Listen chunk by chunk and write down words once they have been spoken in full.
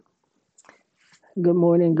Good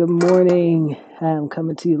morning. Good morning. I'm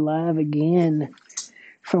coming to you live again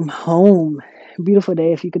from home. Beautiful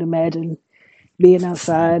day, if you can imagine being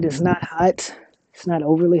outside. It's not hot. It's not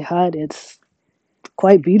overly hot. It's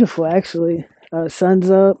quite beautiful, actually.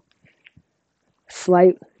 Sun's up.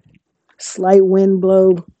 Slight, slight wind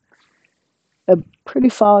blow. A pretty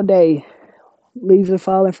fall day. Leaves are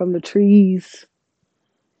falling from the trees.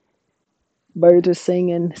 Birds are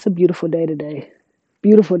singing. It's a beautiful day today.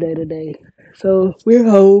 Beautiful day today. So we're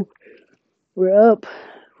home. We're up.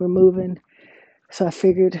 We're moving. So I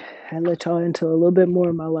figured I'd let y'all into a little bit more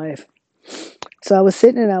of my life. So I was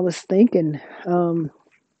sitting and I was thinking, um,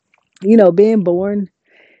 being born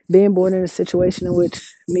in a situation in which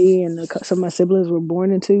me and some of my siblings were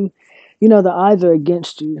born into, the odds are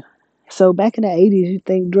against you. So back in the 80s, you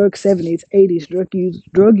think 70s, 80s,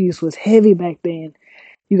 drug use was heavy back then.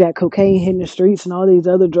 You got cocaine hitting the streets and all these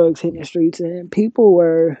other drugs hitting the streets, and people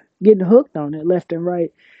were getting hooked on it left and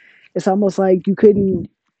right. It's almost like you couldn't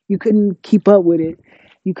keep up with it.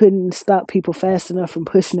 You couldn't stop people fast enough from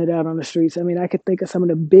pushing it out on the streets. I mean, I could think of some of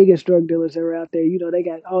the biggest drug dealers that were out there. They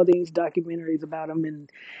got all these documentaries about them and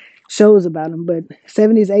shows about them. But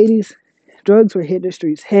 70s, 80s, drugs were hitting the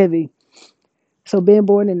streets heavy. So being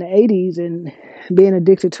born in the 80s and being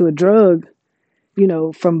addicted to a drug,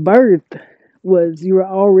 from birth was you were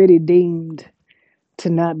already deemed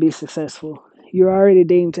to not be successful. You're already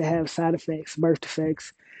deemed to have side effects, birth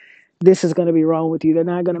defects. This is going to be wrong with you. They're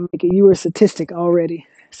not going to make it. You were a statistic already.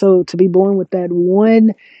 So to be born with that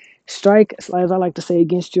one strike, as I like to say,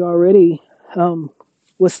 against you already,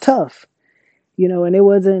 was tough, and it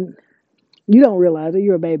wasn't, you don't realize it.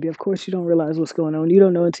 You're a baby. Of course, you don't realize what's going on. You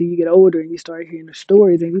don't know until you get older and you start hearing the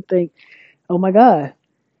stories and you think, oh my God,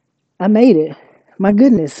 I made it. My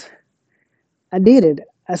goodness, I did it.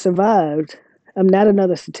 I survived. I'm not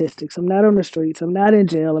another statistics. I'm not on the streets. I'm not in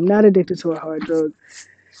jail. I'm not addicted to a hard drug.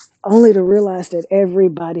 Only to realize that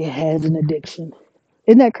everybody has an addiction.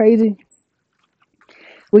 Isn't that crazy?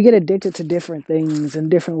 We get addicted to different things in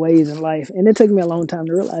different ways in life. And it took me a long time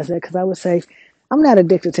to realize that because I would say, I'm not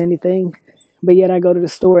addicted to anything, but yet I go to the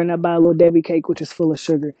store and I buy a little Debbie cake, which is full of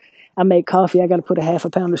sugar. I make coffee. I got to put a half a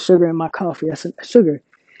pound of sugar in my coffee. I said, sugar.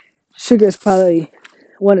 Sugar is probably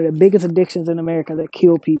one of the biggest addictions in America that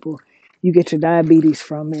kill people. You get your diabetes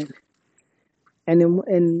from it. And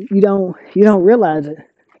you don't realize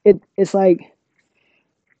it. It's like,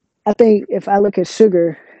 I think if I look at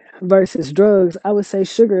sugar versus drugs, I would say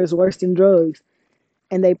sugar is worse than drugs.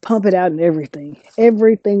 And they pump it out in everything.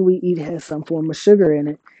 Everything we eat has some form of sugar in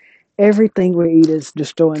it. Everything we eat is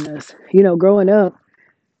destroying us. Growing up,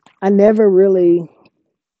 I never really,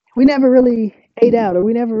 we never really ate out, or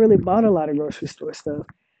we never really bought a lot of grocery store stuff.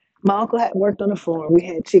 My uncle had worked on a farm. We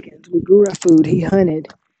had chickens. We grew our food. He hunted.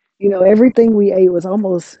 Everything we ate was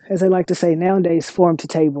almost, as they like to say nowadays, farm to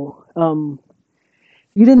table.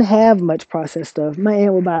 You didn't have much processed stuff. My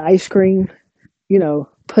aunt would buy ice cream.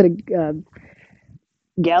 Put a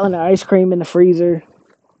gallon of ice cream in the freezer.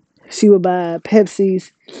 She would buy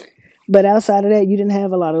Pepsis. But outside of that, you didn't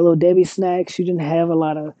have a lot of little Debbie snacks. You didn't have a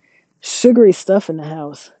lot of sugary stuff in the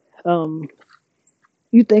house. Um,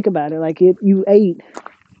 you think about it, like you ate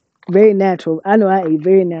very natural. I know I ate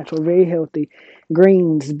very natural, very healthy.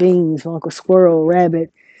 Greens, beans, Uncle Squirrel,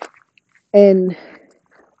 rabbit. And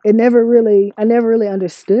I never really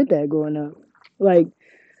understood that growing up. Like,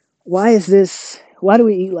 why do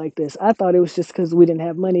we eat like this? I thought it was just because we didn't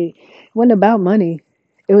have money. It wasn't about money.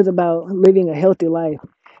 It was about living a healthy life.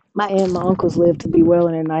 My aunt and my uncles lived to be well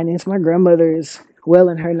in their 90s. My grandmother is well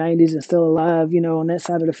in her 90s and still alive, on that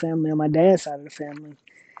side of the family, on my dad's side of the family.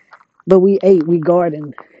 But we ate, we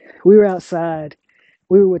gardened, we were outside,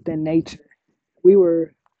 we were within nature, we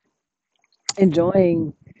were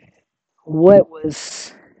enjoying what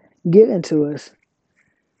was given to us,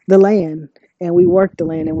 the land, and we worked the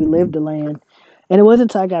land and we lived the land. And it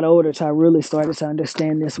wasn't until I got older till I really started to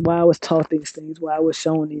understand this, why I was taught these things, why I was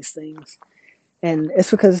shown these things. And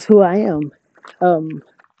it's because it's who I am. Um,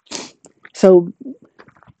 so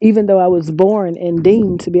even though I was born and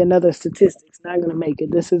deemed to be another statistic, not going to make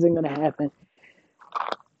it, this isn't going to happen,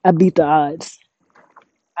 I beat the odds.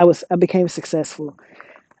 I became successful.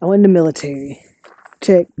 I went in the military.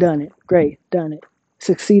 Check, done it. Great, done it.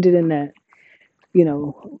 Succeeded in that.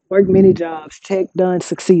 Worked many jobs. Check, done,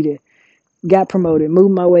 succeeded. Got promoted,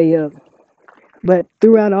 moved my way up. But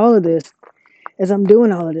throughout all of this, as I'm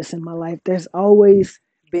doing all of this in my life, there's always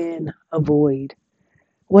been a void.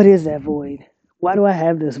 What is that void? Why do I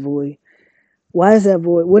have this void? Why is that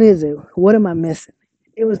void? What is it? What am I missing?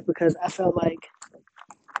 It was because I felt like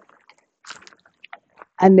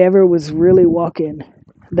I never was really walking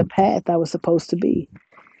the path I was supposed to be.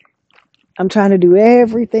 I'm trying to do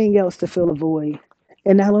everything else to fill a void.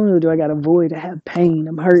 And not only do I got a void, I have pain.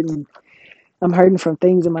 I'm hurting. I'm hurting from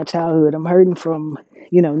things in my childhood. I'm hurting from,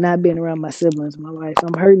 not being around my siblings in my life.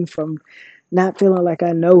 I'm hurting from not feeling like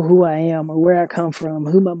I know who I am or where I come from,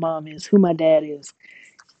 who my mom is, who my dad is.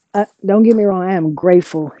 Don't get me wrong, I am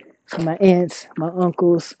grateful for my aunts, my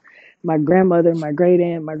uncles, my grandmother, my great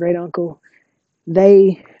aunt, my great uncle.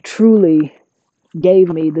 They truly gave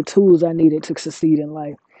me the tools I needed to succeed in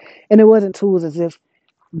life. And it wasn't tools as if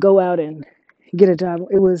go out and get a job.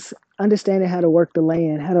 It was understanding how to work the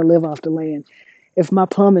land, how to live off the land. If my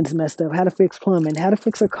plumbing's messed up, how to fix plumbing, how to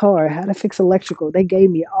fix a car, how to fix electrical. They gave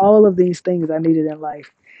me all of these things I needed in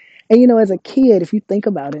life. And as a kid, if you think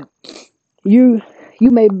about it, you you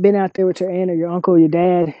may have been out there with your aunt or your uncle or your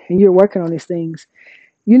dad, and you're working on these things.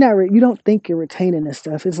 You don't think you're retaining this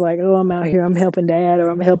stuff. It's like, oh, I'm out here, I'm helping dad or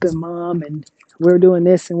I'm helping mom, and we're doing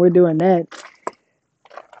this and we're doing that.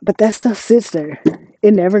 But that stuff sits there.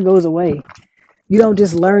 It never goes away. You don't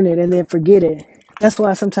just learn it and then forget it. That's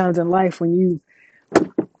why sometimes in life, when you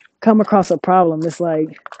come across a problem, it's like,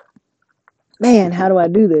 man, how do I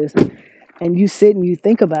do this? And you sit and you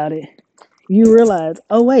think about it, you realize,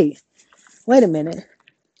 oh, wait a minute.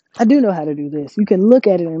 I do know how to do this. You can look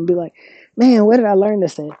at it and be like, man, where did I learn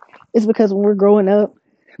this at? It's because when we're growing up,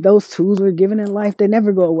 those tools we're given in life, they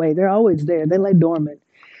never go away. They're always there. They lay dormant.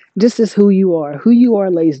 Just as who you are. Who you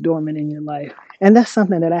are lays dormant in your life. And that's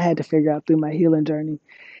something that I had to figure out through my healing journey.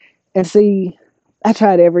 And see, I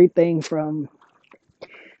tried everything from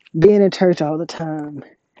being in church all the time,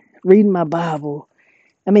 reading my Bible.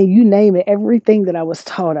 I mean, you name it, everything that I was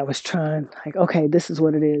taught, I was trying. Like, okay, this is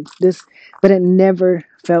what it is. But it never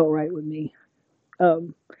felt right with me.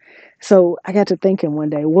 Um, So I got to thinking one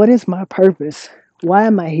day, what is my purpose? Why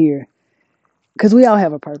am I here? Because we all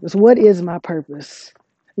have a purpose. What is my purpose?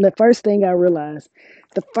 And the first thing I realized,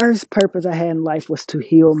 the first purpose I had in life was to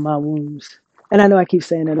heal my wounds. And I know I keep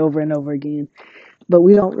saying it over and over again, but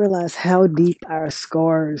we don't realize how deep our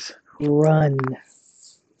scars run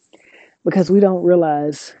because we don't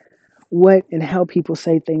realize what and how people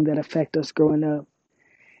say things that affect us growing up.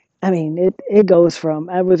 I mean, it goes from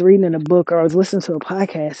I was reading in a book or I was listening to a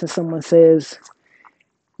podcast and someone says,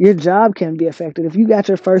 your job can be affected. If you got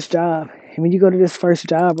your first job, and when you go to this first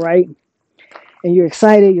job, right, and you're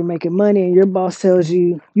excited, you're making money, and your boss tells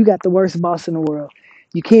you you got the worst boss in the world.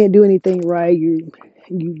 You can't do anything right. You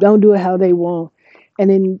don't do it how they want, and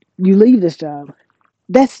then you leave this job.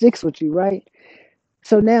 That sticks with you, right?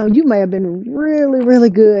 So now you may have been really, really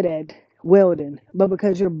good at welding, but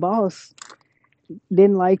because your boss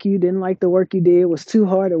didn't like you, didn't like the work you did, was too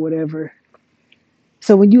hard or whatever.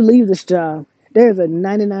 So when you leave this job, there's a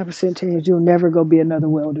 99% chance you'll never go be another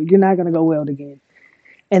welder. You're not going to go weld again.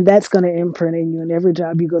 And that's going to imprint in you in every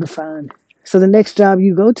job you go to find. So the next job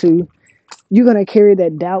you go to, you're going to carry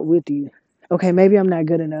that doubt with you. Okay, maybe I'm not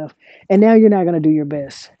good enough. And now you're not going to do your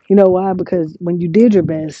best. You know why? Because when you did your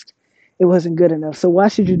best, it wasn't good enough. So why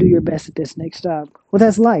should you do your best at this next job? Well,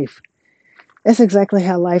 that's life. That's exactly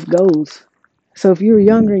how life goes. So if you were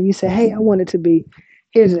younger and you say, hey, I wanted to be,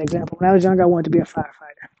 here's an example. When I was younger, I wanted to be a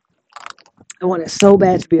firefighter. I wanted so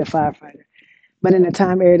bad to be a firefighter. But in the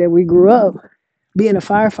time era that we grew up, being a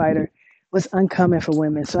firefighter was uncommon for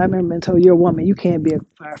women. So I remember being told, you're a woman, you can't be a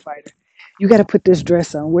firefighter. You got to put this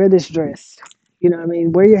dress on, wear this dress. You know what I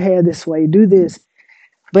mean? Wear your hair this way, do this.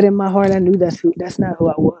 But in my heart, I knew that's not who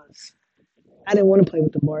I was. I didn't want to play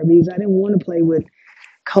with the Barbies. I didn't want to play with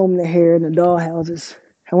combing the hair and the doll houses.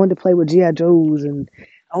 I wanted to play with G.I. Joes, and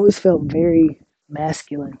I always felt very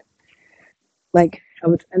masculine. Like I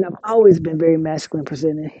was, and I've always been very masculine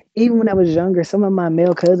presented. Even when I was younger, some of my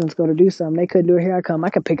male cousins go to do something, they couldn't do it. Here I come. I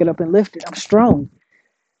could pick it up and lift it. I'm strong.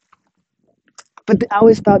 But I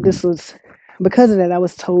always thought this was because of that. I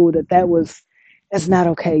was told that's not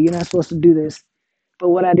okay. You're not supposed to do this. But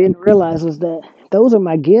what I didn't realize was that those are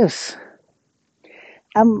my gifts.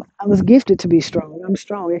 I was gifted to be strong. I'm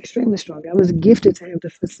strong, extremely strong. I was gifted to have the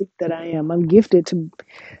physique that I am. I'm gifted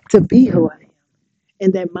to be who I am,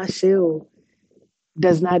 and that my shell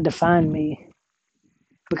does not define me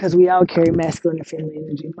because we all carry masculine and feminine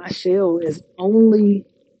energy. My shell is only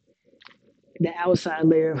the outside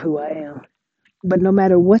layer of who I am. But no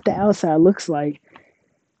matter what the outside looks like,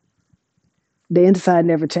 the inside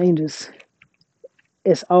never changes.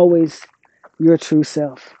 It's always your true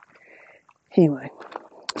self. Anyway,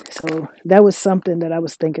 so that was something that I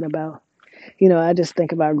was thinking about. I just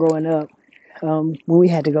think about growing up when we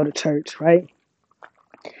had to go to church, right?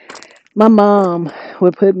 My mom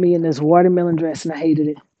would put me in this watermelon dress and I hated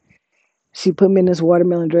it. She put me in this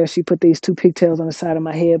watermelon dress. She put these two pigtails on the side of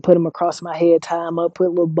my head, put them across my head, tie them up, put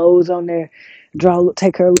little bows on there,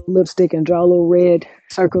 take her little lipstick and draw little red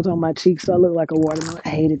circles on my cheeks so I look like a watermelon. I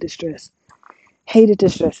hated this dress. Hated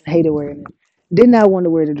this dress and hated wearing it. Did not want to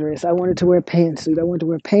wear the dress. I wanted to wear a pantsuit. I wanted to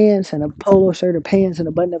wear pants and a polo shirt or pants and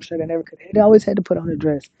a button-up shirt. I never could. I always had to put on a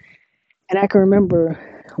dress. And I can remember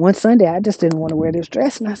one Sunday I just didn't want to wear this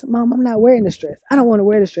dress. And I said, Mom, I'm not wearing this dress. I don't want to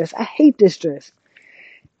wear this dress. I hate this dress.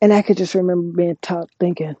 And I could just remember being taught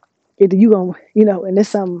thinking, either you gonna, and this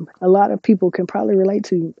something a lot of people can probably relate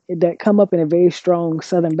to that come up in a very strong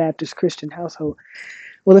Southern Baptist Christian household.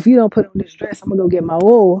 Well, if you don't put on this dress, I'm gonna go get my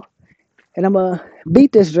oil and I'm gonna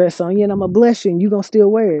beat this dress on you and I'm gonna bless you and you gonna still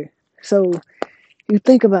wear it. So you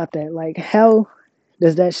think about that, like how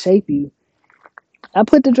does that shape you? I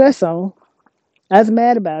put the dress on. I was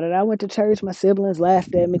mad about it. I went to church. My siblings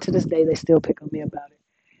laughed at me. To this day, they still pick on me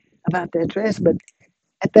about that dress. But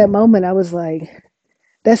at that moment, I was like,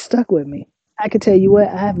 that stuck with me. I can tell you what,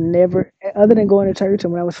 I have never, other than going to church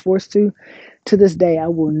and when I was forced to this day, I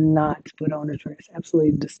will not put on a dress.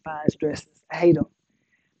 Absolutely despise dresses. I hate them.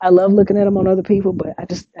 I love looking at them on other people, but I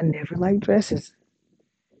never liked dresses.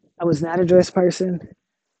 I was not a dress person.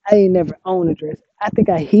 I ain't never owned a dress. I think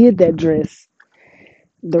I hid that dress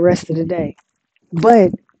the rest of the day.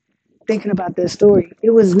 But thinking about that story, it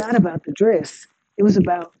was not about the dress. It was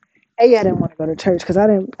about I didn't want to go to church because I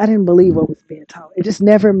didn't believe what was being taught. It just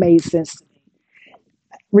never made sense to me.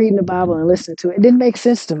 Reading the Bible and listening to it, it didn't make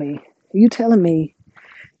sense to me. You telling me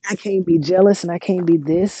I can't be jealous and I can't be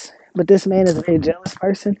this, but this man is a very jealous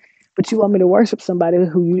person. But you want me to worship somebody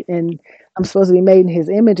and I'm supposed to be made in his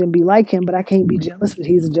image and be like him, but I can't be jealous, but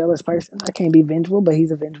he's a jealous person. I can't be vengeful, but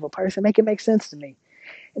he's a vengeful person. Make it make sense to me.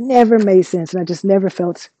 It never made sense, and I just never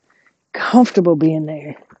felt comfortable being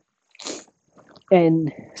there.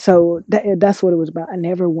 And so that's what it was about. I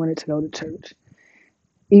never wanted to go to church,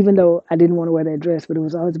 even though I didn't want to wear that dress, but it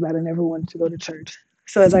was always about I never wanted to go to church.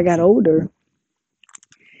 So as I got older,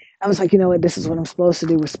 I was like, you know what, this is what I'm supposed to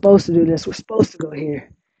do. We're supposed to do this. We're supposed to go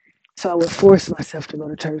here. So I would force myself to go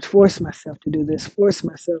to church, force myself to do this, force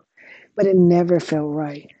myself. But it never felt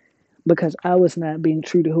right because I was not being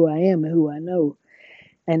true to who I am and who I know.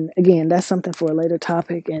 And again, that's something for a later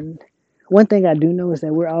topic. And one thing I do know is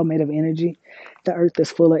that we're all made of energy. The earth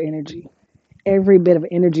is full of energy. Every bit of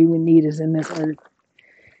energy we need is in this earth.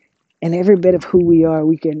 And every bit of who we are,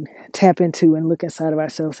 we can tap into and look inside of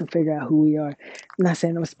ourselves and figure out who we are. I'm not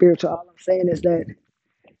saying I'm spiritual. All I'm saying is that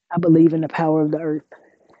I believe in the power of the earth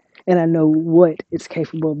and I know what it's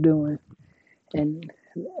capable of doing. And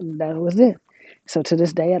that was it. So to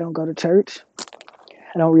this day, I don't go to church.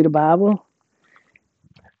 I don't read a Bible.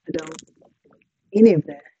 I don't any of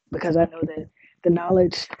that because I know that the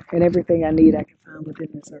knowledge and everything I need, I can find within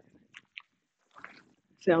this earth.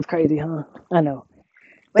 Sounds crazy, huh? I know.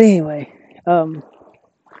 But anyway, um,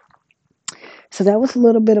 so that was a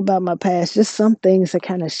little bit about my past, just some things that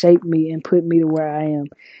kind of shaped me and put me to where I am.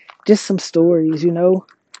 Just some stories.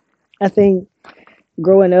 I think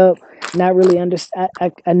growing up, not really understand.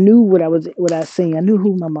 I knew what I seen. I knew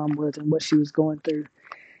who my mom was and what she was going through.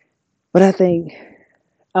 But I think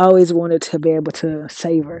I always wanted to be able to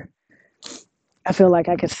save her. I feel like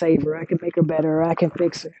I could save her. I can make her better. Or I can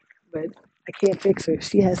fix her. But I can't fix her.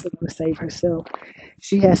 She has to want to save herself.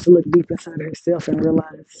 She has to look deep inside herself and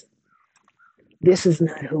realize this is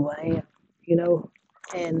not who I am.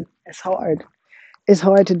 And it's hard. It's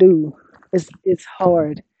hard to do. It's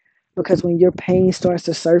hard because when your pain starts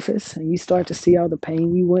to surface and you start to see all the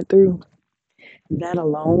pain you went through, that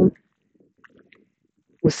alone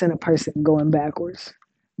will send a person going backwards.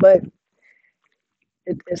 But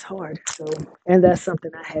it's hard. So, and that's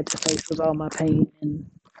something I had to face with all my pain and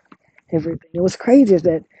everything. It was crazy is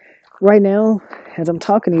that right now, as I'm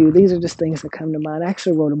talking to you, these are just things that come to mind. I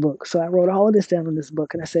actually wrote a book. So I wrote all of this down in this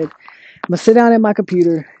book and I said, I'm gonna sit down at my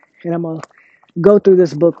computer and I'm gonna go through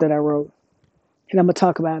this book that I wrote and I'm gonna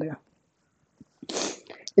talk about it.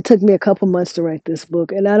 It took me a couple months to write this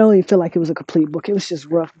book, and I don't even feel like it was a complete book. It was just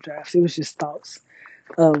rough drafts. It was just thoughts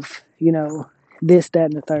of, this, that,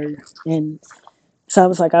 and the third. And so I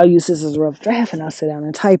was like, I'll use this as a rough draft and I'll sit down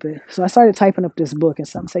and type it. So I started typing up this book and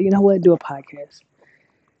some say, you know what, do a podcast.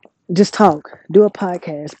 Just talk. Do a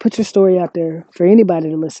podcast. Put your story out there for anybody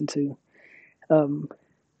to listen to. Um,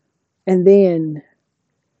 and then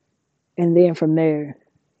from there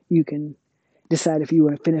you can decide if you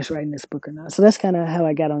want to finish writing this book or not. So that's kind of how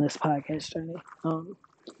I got on this podcast journey.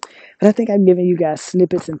 But I think I've given you guys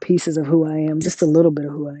snippets and pieces of who I am, just a little bit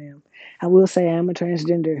of who I am. I will say I am a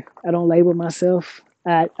transgender. I don't label myself.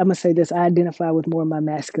 I'm going to say this, I identify with more of my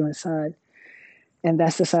masculine side. And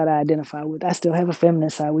that's the side I identify with. I still have a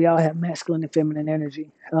feminine side. We all have masculine and feminine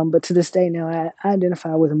energy. But to this day now, I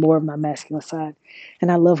identify with more of my masculine side.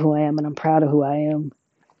 And I love who I am and I'm proud of who I am.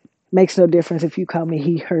 Makes no difference if you call me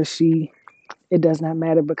he, her, she. It does not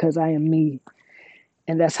matter because I am me.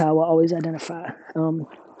 And that's how I always identify.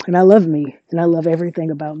 And I love me and I love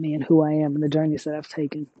everything about me and who I am and the journeys that I've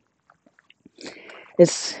taken.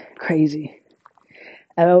 It's crazy.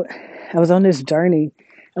 I, I was on this journey.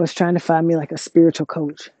 I was trying to find me like a spiritual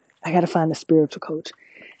coach. I got to find a spiritual coach.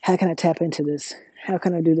 How can I tap into this? How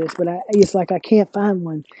can I do this? But it's like I can't find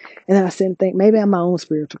one. And then I sit and think, maybe I'm my own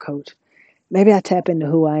spiritual coach. Maybe I tap into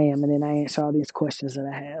who I am and then I answer all these questions that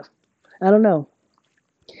I have. I don't know.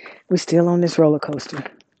 We're still on this roller coaster.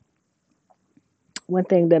 One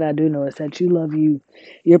thing that I do know is that you love you.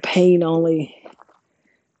 Your pain only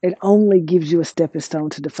gives you a stepping stone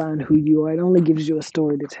to define who you are. It only gives you a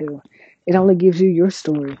story to tell. It only gives you your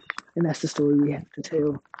story, and that's the story we have to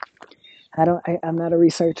tell. I'm not a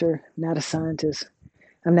researcher, not a scientist.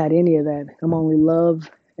 I'm not any of that. I'm only love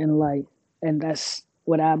and light, and that's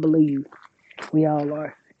what I believe we all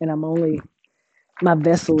are. And my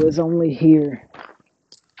vessel is only here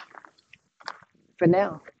for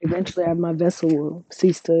now. Eventually, my vessel will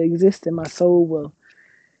cease to exist, and my soul will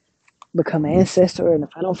become an ancestor. And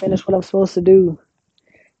if I don't finish what I'm supposed to do,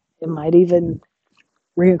 it might even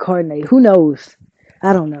reincarnate. Who knows?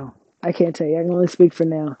 I don't know. I can't tell you. I can only speak for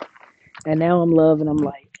now. And now I'm love and I'm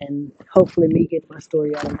light. And hopefully me getting my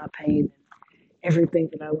story out of my pain and everything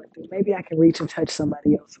that I went through. Maybe I can reach and touch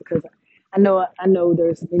somebody else because I know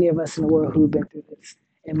there's many of us in the world who've been through this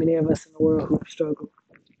and many of us in the world who have struggled,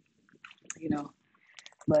 you know.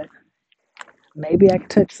 But maybe I can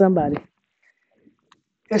touch somebody.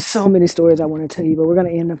 There's so many stories I want to tell you, but we're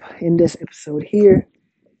gonna end up in this episode here.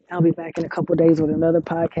 I'll be back in a couple of days with another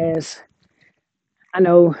podcast. I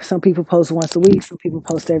know some people post once a week, some people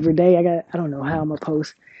post every day. I don't know how I'm gonna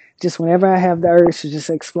post. Just whenever I have the urge to just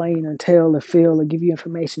explain or tell or feel or give you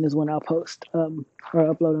information is when I'll post or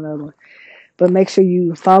upload another one. But make sure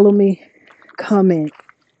you follow me, comment,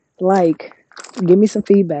 like, give me some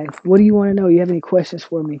feedback. What do you want to know? You have any questions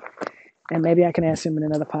for me? And maybe I can answer them in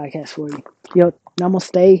another podcast for you. Yo,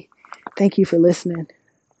 namaste. Thank you for listening.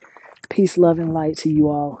 Peace, love, and light to you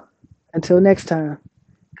all. Until next time,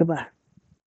 goodbye.